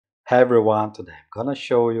Hey everyone, today I'm gonna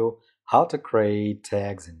show you how to create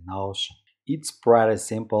tags in Notion. It's pretty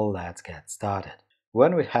simple, let's get started.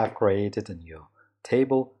 When we have created a new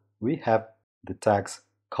table, we have the tags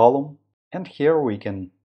column, and here we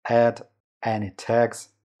can add any tags,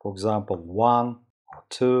 for example 1 or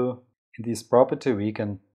 2. In this property we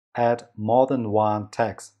can add more than one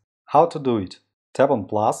tags. How to do it? Tap on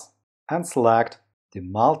plus and select the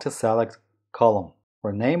multi-select column.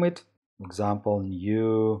 Rename it, for example,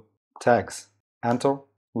 new tags. Enter.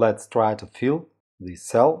 Let's try to fill the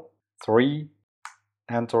cell. 3,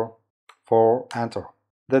 enter. 4, enter.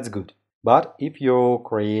 That's good. But if you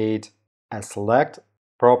create a select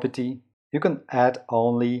property, you can add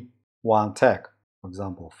only one tag. For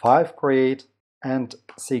example, 5 create and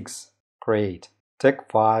 6 create. Tag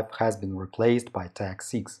 5 has been replaced by tag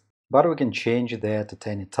 6, but we can change that at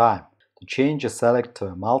any time. To change a select to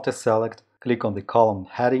a multi-select, click on the column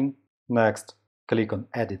heading. Next, click on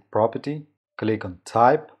Edit Property, click on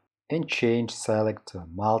Type, and change Select to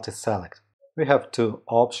Multi-Select. We have two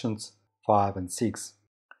options, 5 and 6.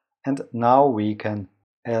 And now we can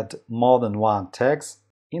add more than one tags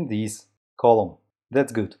in this column.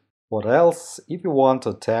 That's good. What else? If you want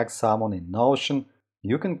to tag someone in Notion,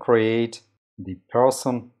 you can create the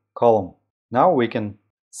person column. Now we can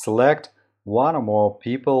select one or more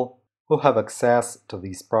people who have access to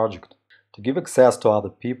this project. To give access to other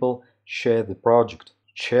people, share the project.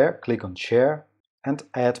 Share, click on Share, and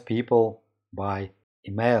add people by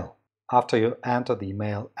email. After you enter the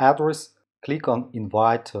email address, click on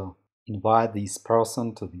Invite to invite this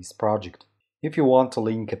person to this project. If you want to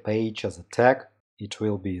link a page as a tag, it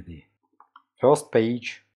will be the first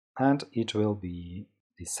page and it will be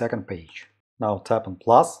the second page. Now tap on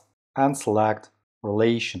plus and select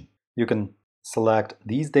Relation. You can select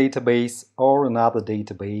this database or another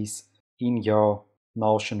database in your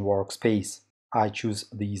Notion workspace. I choose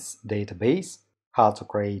this database. How to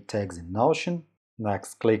create tags in Notion.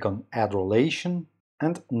 Next, click on Add Relation,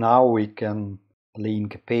 and now we can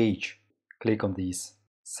link a page. Click on this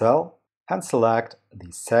cell and select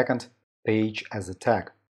the second page as a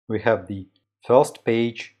tag. We have the first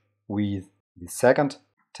page with the second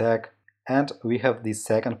tag, and we have the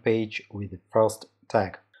second page with the first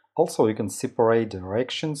tag. Also, you can separate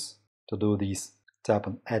directions. To do this, tap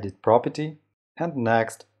on Edit Property, and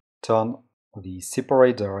next turn the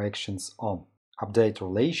Separate Directions on. Update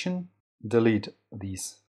Relation, delete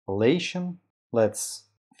this relation. Let's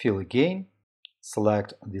fill again.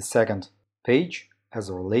 Select the second page as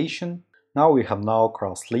a relation. Now we have no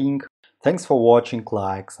cross-link. Thanks for watching,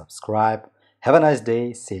 like, subscribe. Have a nice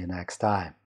day, see you next time.